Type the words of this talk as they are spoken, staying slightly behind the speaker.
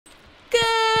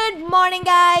morning,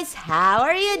 guys. How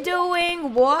are you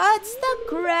doing? What's the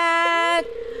crack?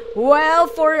 Well,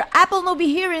 for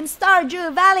AppleNoobie here in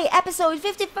Stardew Valley, episode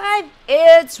 55,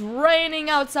 it's raining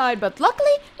outside, but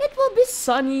luckily it will be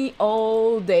sunny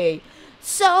all day.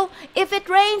 So, if it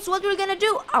rains, what we're gonna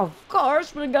do? Of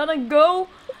course, we're gonna go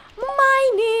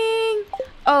mining.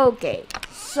 Okay,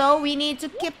 so we need to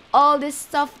keep all this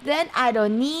stuff then. I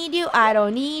don't need you, I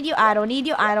don't need you, I don't need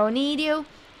you, I don't need you.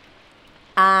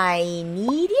 I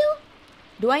need you?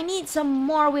 Do I need some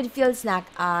more with field snack?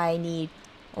 I need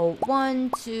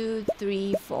 1, 2,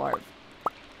 3, 4.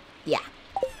 Yeah,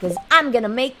 because I'm gonna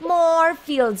make more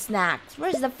field snacks.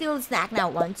 Where's the field snack now?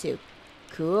 1, 2.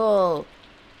 Cool.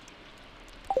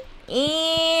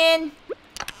 And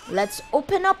let's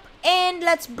open up and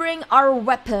let's bring our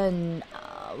weapon.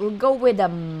 We'll go with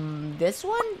this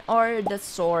one or the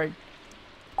sword.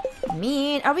 I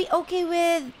mean, are we okay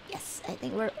with... Yes, I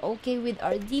think we're okay with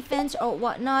our defense or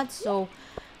whatnot. So,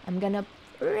 I'm gonna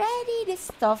ready this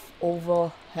stuff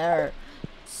over here.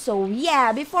 So,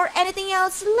 yeah, before anything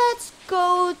else, let's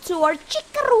go to our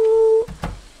Chikaru.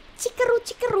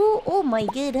 Chikaru. Oh my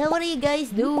god, how are you guys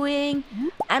doing?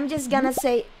 I'm just gonna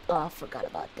say... Oh, I forgot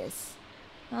about this.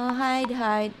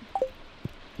 Hide.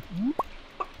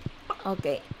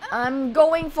 Okay, I'm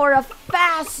going for a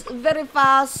very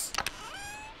fast.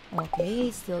 Okay,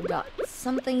 still got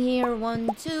something here.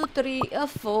 1, 2, 3,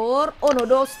 4. 1,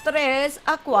 2, 3,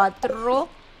 4.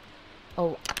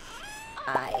 Oh,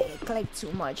 I clicked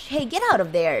too much. Hey, get out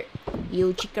of there,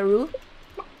 you Chikaru.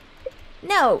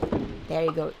 No. There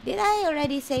you go. Did I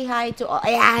already say hi to all?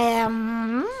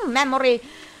 Memory.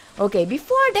 Okay,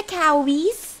 before the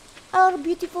cowies, our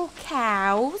beautiful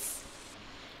cows,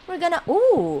 we're gonna...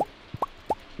 Ooh.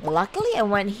 Luckily, I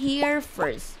went here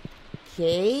first.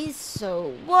 Okay,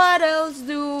 so what else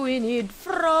do we need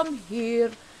from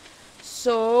here?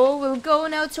 So we'll go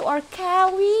now to our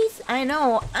cowies. I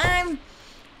know I'm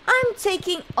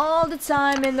taking all the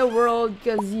time in the world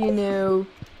because you know.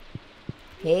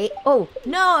 Hey, oh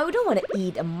no, I don't want to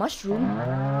eat a mushroom.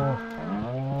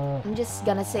 I'm just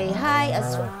gonna say hi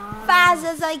as fast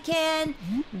as I can.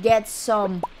 Get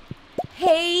some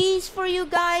haze for you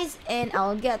guys, and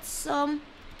I'll get some.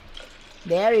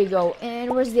 There you go.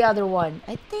 And where's the other one?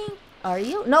 I think... Are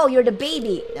you? No, you're the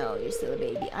baby. No, you're still a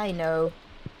baby. I know.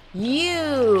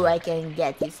 You! I can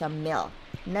get you some milk.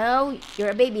 No, you're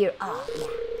a baby. Oh, yeah,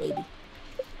 baby.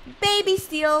 Baby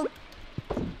still.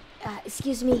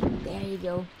 Excuse me. There you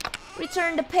go.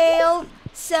 Return the pail.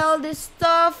 Sell this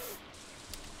stuff.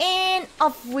 And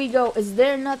off we go. Is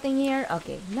there nothing here?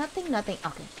 Okay. Nothing. Okay.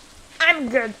 I'm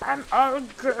good. I'm all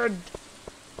good.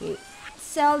 Okay.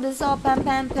 Sell this all,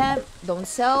 pam. Don't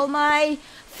sell my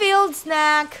field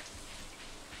snack.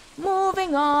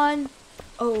 Moving on.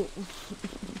 Oh.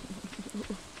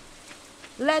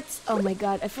 Oh my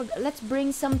god, I forgot. Let's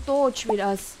bring some torch with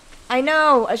us. I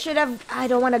know, I should have, I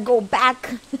don't want to go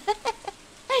back.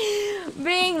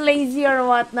 Being lazy or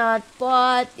whatnot,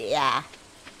 but yeah.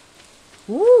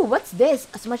 Ooh, what's this?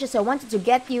 As much as I wanted to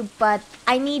get you, but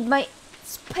I need my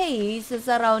space is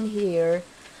around here.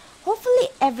 Hopefully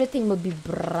everything will be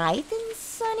bright and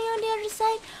sunny on the other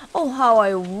side. Oh, how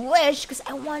I wish, because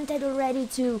I wanted already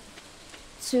to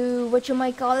what you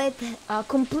might call it,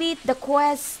 complete the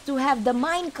quest to have the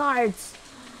mine cards.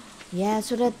 Yeah,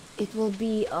 so that it will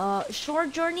be a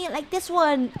short journey like this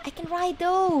one. I can ride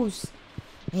those.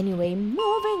 Anyway,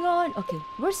 moving on. Okay,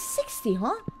 we're 60,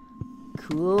 huh?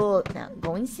 Cool. Now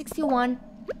going 61.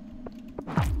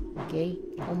 Okay.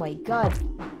 Oh my god.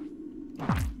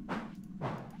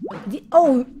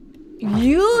 Oh,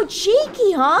 you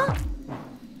cheeky, huh?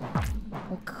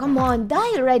 Oh, come on,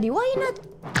 die already. Why you not?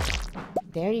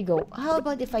 There you go. How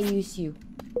about if I use you?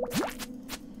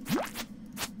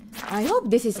 I hope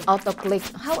this is auto-click.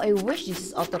 How I wish this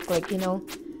is auto-click, you know.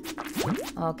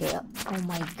 Okay. Oh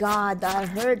my god, that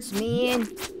hurts, man.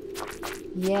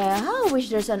 Yeah, how I wish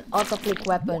there's an auto-click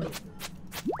weapon.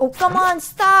 Oh, come on,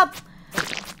 stop!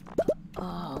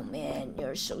 Oh man,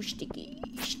 you're so sticky.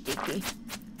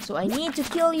 So I need to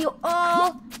kill you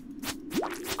all.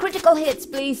 Critical hits,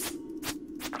 please.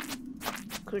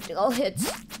 Critical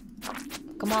hits.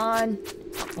 Come on.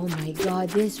 Oh my god,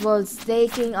 this was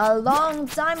taking a long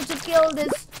time to kill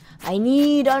this. I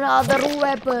need another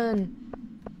weapon.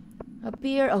 Up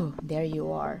here. Oh, there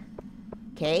you are.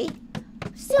 Okay.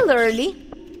 Still early.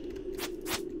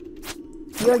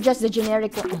 You're just the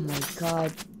generic one. Oh my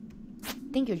god.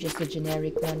 I think you're just the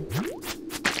generic one.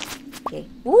 Okay.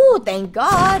 Ooh, thank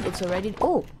god. It's already...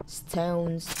 Oh,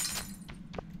 stones.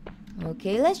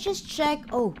 Okay, let's just check.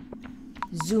 Oh,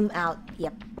 zoom out.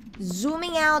 Yep.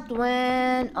 Zooming out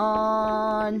when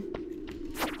on...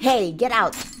 Hey, get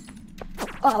out.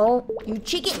 Oh, you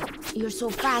chicken! You're so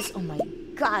fast! Oh my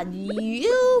god,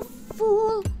 you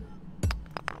fool!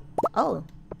 Oh,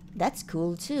 that's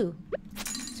cool too.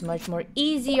 It's much more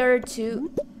easier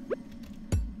to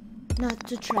not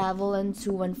to travel and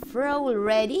to and fro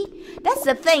already. That's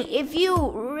the thing. If you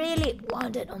really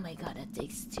want it, oh my god, that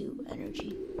takes 2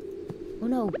 energy. Oh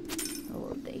no!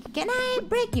 Oh, can I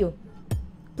break you?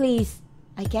 Please,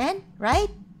 I can, right?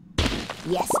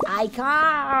 Yes, I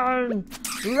can.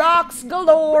 Rocks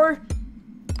galore.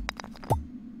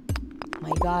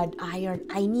 My god, iron.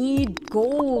 I need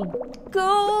gold.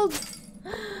 Gold.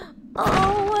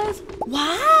 Oh,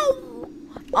 wow.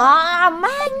 Ah,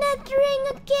 magnet ring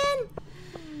again.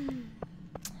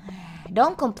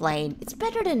 Don't complain. It's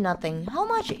better than nothing. How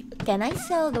much can I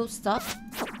sell those stuff?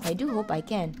 I do hope I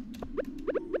can.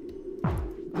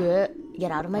 Good.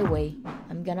 Get out of my way.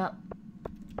 I'm gonna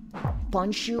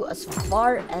punch you as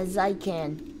far as I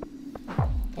can.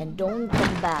 And don't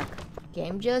come back. Okay,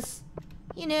 I'm just,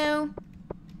 you know.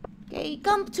 Okay,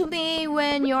 come to me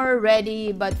when you're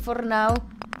ready. But for now,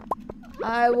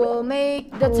 I will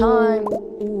make the time.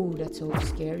 Ooh, that's so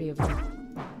scary of me.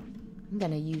 I'm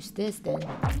gonna use this then.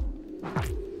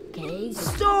 Okay,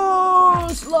 so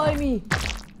slimy.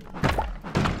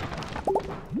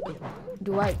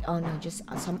 Do I? Oh no, just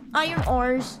some iron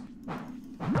ores.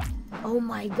 Oh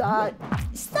my god.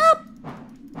 Stop!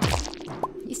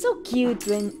 You're so cute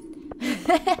when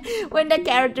when the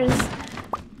characters.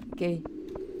 Okay.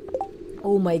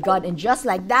 Oh my god, and just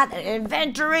like that, an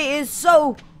inventory is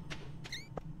so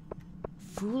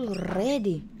full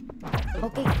already.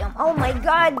 Okay, oh my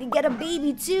god, you get a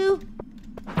baby too?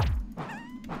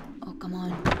 Oh, come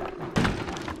on.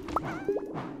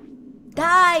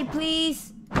 Die,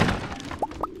 please!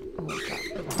 Oh my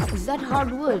god. Is that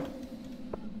hardwood?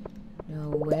 No,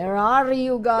 where are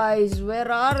you guys? Where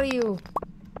are you?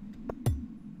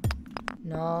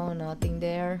 No, nothing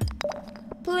there.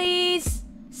 Please!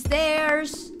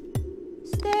 Stairs!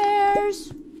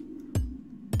 Stairs!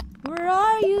 Where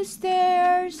are you,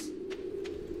 stairs?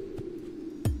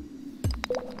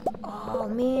 Oh,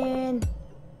 man.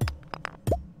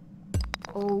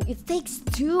 Oh, it takes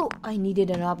 2. I needed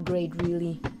an upgrade,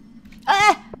 really.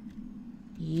 Ah!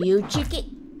 You chicken.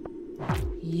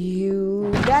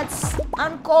 You. That's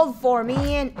uncalled for,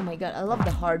 man. Oh my god, I love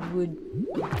the hardwood.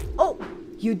 Oh,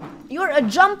 you're a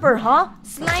jumper, huh?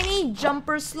 Slimy,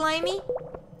 jumper slimy.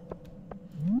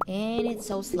 And it's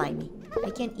so slimy. I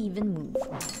can't even move.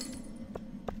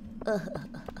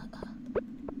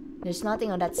 There's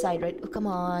nothing on that side, right? Oh, come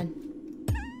on.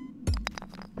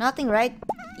 Nothing, right?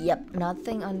 Yep,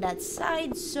 nothing on that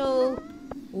side, so...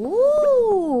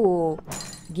 Ooh!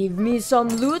 Give me some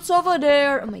loots over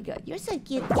there! Oh my god, you're so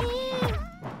cute.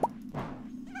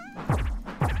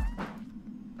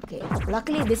 Okay,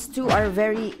 luckily these two are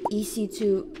very easy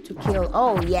to kill.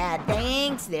 Oh yeah,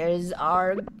 thanks! There's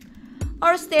our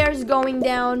stairs going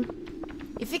down.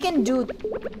 If you can do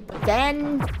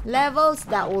 10 levels,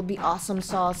 that will be awesome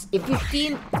sauce. If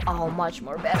 15, oh, much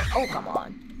more better. Oh, come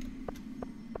on.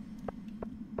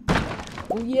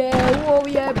 Oh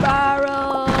yeah,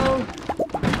 barrel.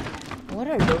 What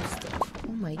are those stuff?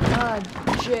 Oh my god,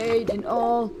 jade and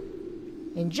all.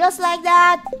 And just like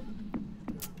that,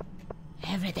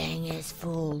 everything is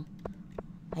full.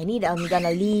 I'm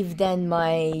gonna leave then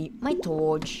my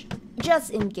torch, just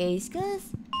in case,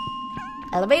 cause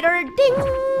elevator ding.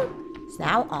 It's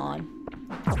now on.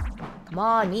 Come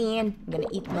on, man. I'm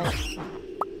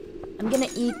gonna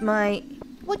eat my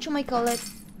whatchamacallit.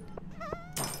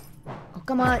 Oh,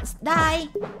 come on, die.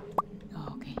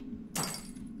 Oh, okay.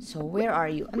 So where are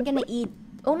you? I'm gonna eat.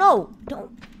 Oh no, don't.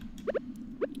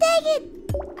 Dang it!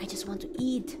 I just want to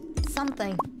eat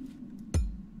something.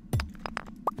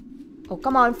 Oh,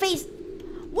 come on, face.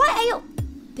 Why are you?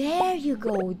 There you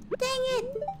go. Dang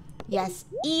it. Yes,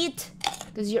 eat.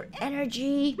 Because your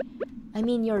energy, I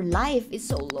mean your life is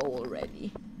so low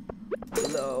already.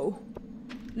 Low.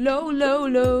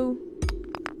 Low.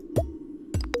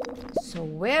 So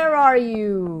where are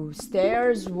you?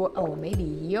 Stairs? Oh, maybe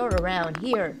you're around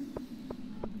here.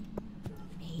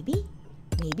 Maybe?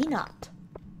 Maybe not.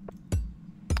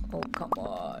 Oh, come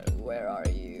on. Where are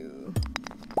you?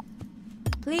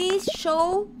 Please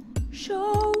show.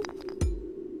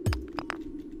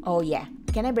 Oh, yeah.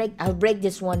 Can I break? I'll break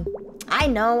this one. I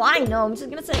know. I'm just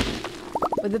gonna say.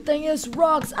 But the thing is,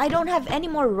 rocks. I don't have any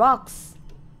more rocks.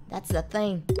 That's the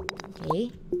thing.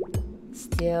 Okay.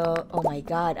 Still, oh my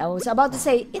god. I was about to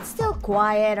say, it's still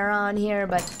quiet around here,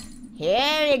 but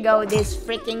here you go. This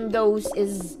freaking ghost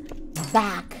is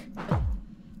back.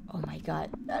 Oh my god.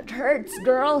 That hurts,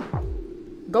 girl.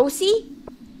 Ghosty?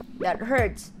 That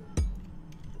hurts.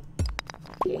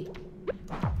 Okay.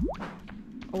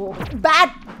 Oh,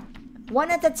 bat! One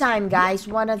at a time, guys.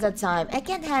 One at a time. I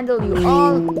can't handle you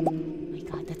all. Oh my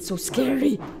god, that's so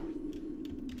scary.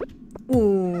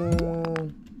 Ooh.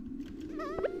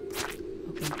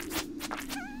 Okay.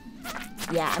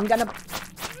 Yeah, I'm gonna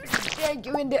get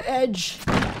you in the edge.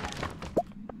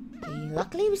 Okay,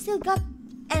 luckily we still got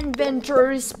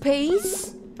inventory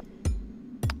space.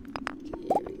 Okay,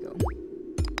 here we go.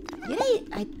 Did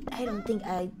I don't think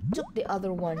I took the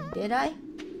other one, did I?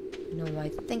 No, I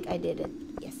think I did it.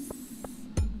 Yes.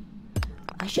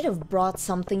 I should have brought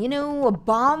something, you know, a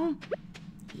bomb.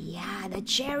 Yeah, the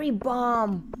cherry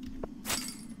bomb.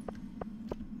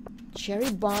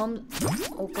 Cherry bomb.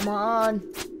 Oh, come on.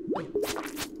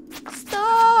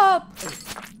 Stop!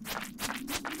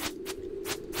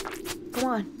 Come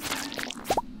on.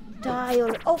 Die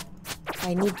or... Oh!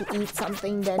 I need to eat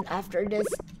something then after this.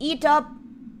 Eat up!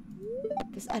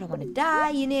 Because I don't want to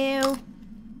die, you know.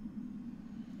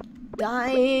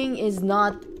 Dying is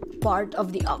not part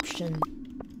of the option.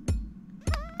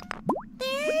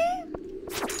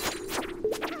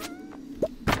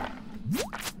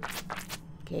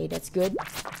 Okay, that's good.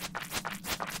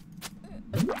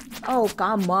 Oh,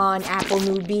 come on,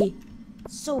 AppleNoobie.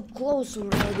 So close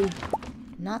already.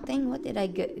 Nothing? What did I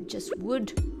get? Just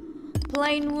wood.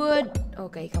 Plain wood.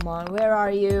 Okay, come on. Where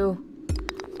are you?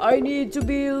 I need to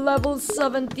be level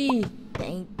 70.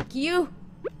 Thank you.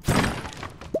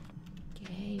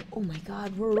 Okay. Oh my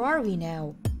god, where are we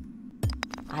now?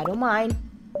 I don't mind.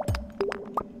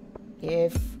 Do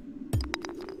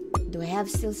I have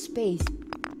still space?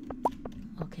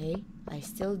 Okay, I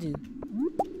still do.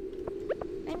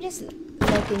 I'm just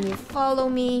letting you follow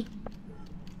me.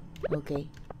 Okay.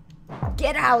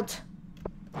 Get out!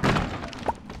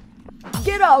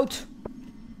 Get out!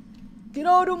 Get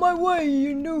out of my way,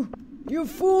 you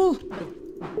fool!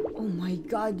 Oh my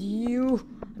god, you!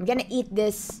 I'm gonna eat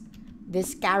this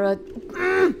carrot.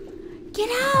 Get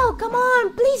out! Come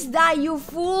on! Please die, you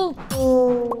fool!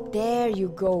 There you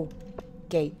go.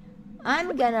 Okay,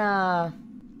 I'm gonna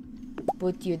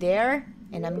put you there,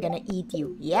 and I'm gonna eat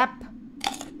you. Yep.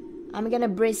 I'm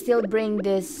gonna still bring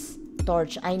this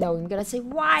torch. I know. I'm gonna say,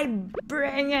 why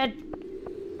bring it?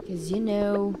 Because, you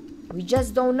know, we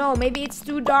just don't know. Maybe it's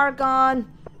too dark on,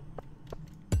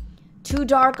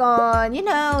 you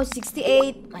know,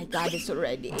 68. My god, it's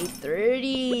already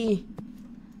 8:30.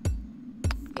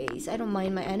 Okay, I don't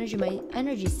mind my energy. My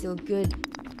energy is still good.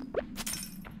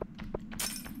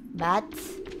 Bat.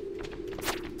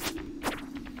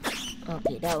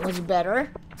 Okay, that was better.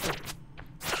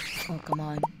 Oh, come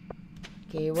on.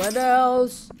 Okay, what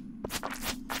else?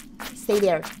 Stay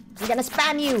there. I'm gonna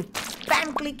spam you.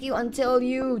 Spam click you until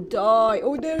you die.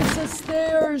 Oh, there's the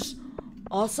stairs.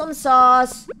 Awesome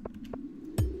sauce.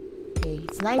 Okay,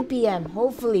 it's 9 p.m.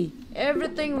 Hopefully,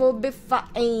 everything will be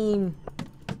fine.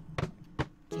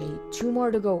 Okay, 2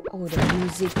 more to go. Oh, the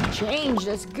music changed.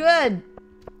 That's good.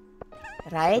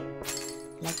 Right?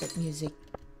 I like that music.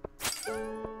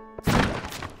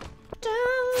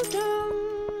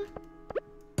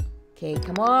 Okay,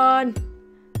 come on.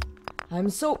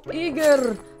 I'm so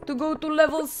eager to go to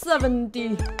level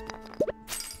 70.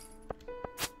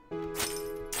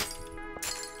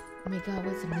 Oh my god,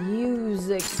 what's the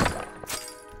music?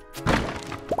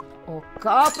 Oh,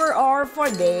 copper ore for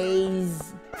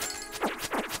days.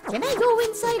 Can I go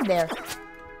inside there?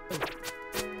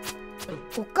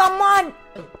 Oh, come on!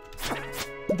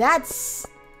 That's...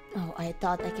 Oh, I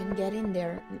thought I can get in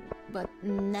there. But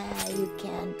nah, you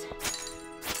can't.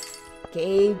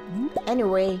 Okay,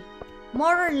 anyway,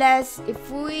 more or less,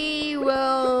 if we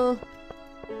will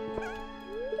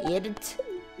eat it.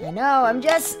 I know, I'm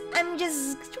just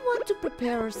want to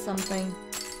prepare something.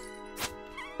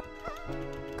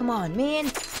 Come on, man.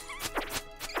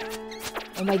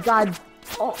 Oh my god.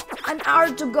 Oh, an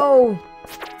hour to go.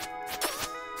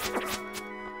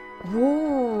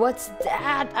 Ooh, what's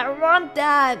that? I want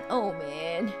that. Oh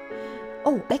man.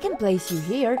 Oh, I can place you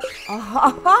here.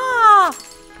 Ah-ha-ha!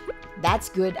 That's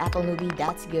good, AppleNoobie.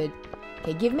 That's good.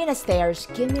 Okay, give me the stairs.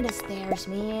 Give me the stairs,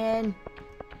 man.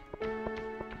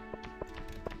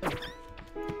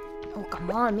 Oh, come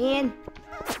on, man.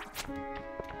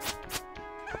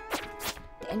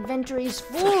 The inventory is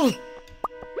full.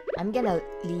 I'm gonna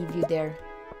leave you there.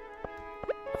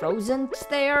 Frozen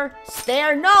stair.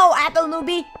 Stair. No,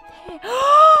 AppleNoobie.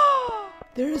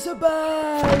 There's a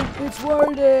bag. It's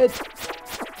worth it.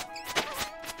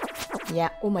 Yeah.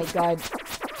 Oh my god.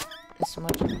 This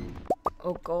much.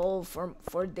 Oh, goal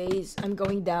for days. I'm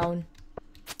going down.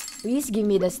 Please give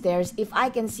me the stairs. If I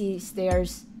can see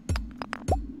stairs,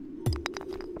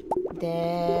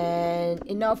 then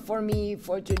enough for me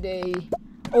for today.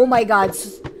 Oh my god.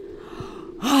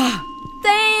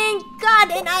 Thank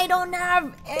God, and I don't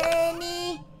have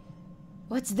any.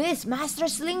 What's this? Master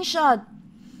Slingshot.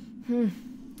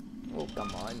 Oh,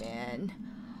 come on, man.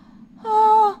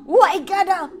 Oh, I got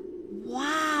a...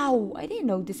 Wow, I didn't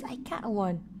notice. I got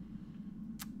one.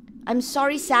 I'm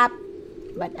sorry, Sap,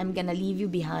 but I'm gonna leave you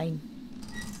behind.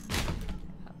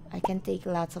 I can take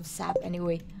lots of sap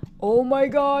anyway. Oh my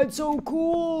God, so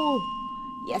cool.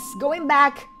 Yes, going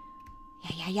back.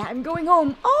 Yeah, I'm going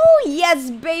home. Oh, yes,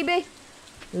 baby.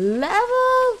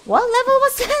 Level? What level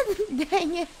was that?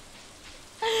 Dang it.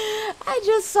 I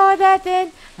just saw that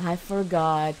and I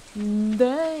forgot.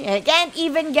 Dang. I can't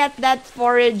even get that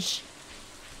forage.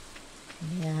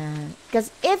 Yeah,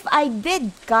 because if I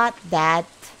did got that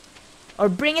or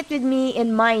bring it with me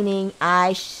in mining,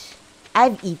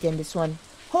 I've eaten this one.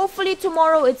 Hopefully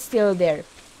tomorrow it's still there.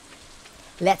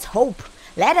 Let's hope.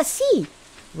 Let us see.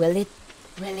 Will it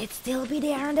still be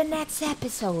there on the next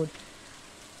episode?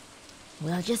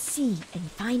 We'll just see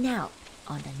and find out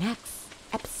on the next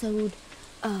episode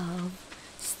of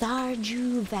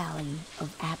Stardew Valley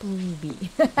of AppleNoobie.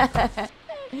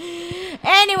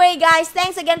 Anyway, guys,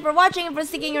 thanks again for watching and for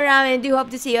sticking around, and do hope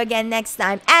to see you again next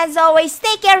time. As always,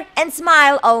 take care and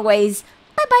smile always.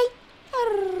 Bye-bye.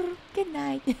 Good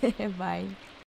night. Bye.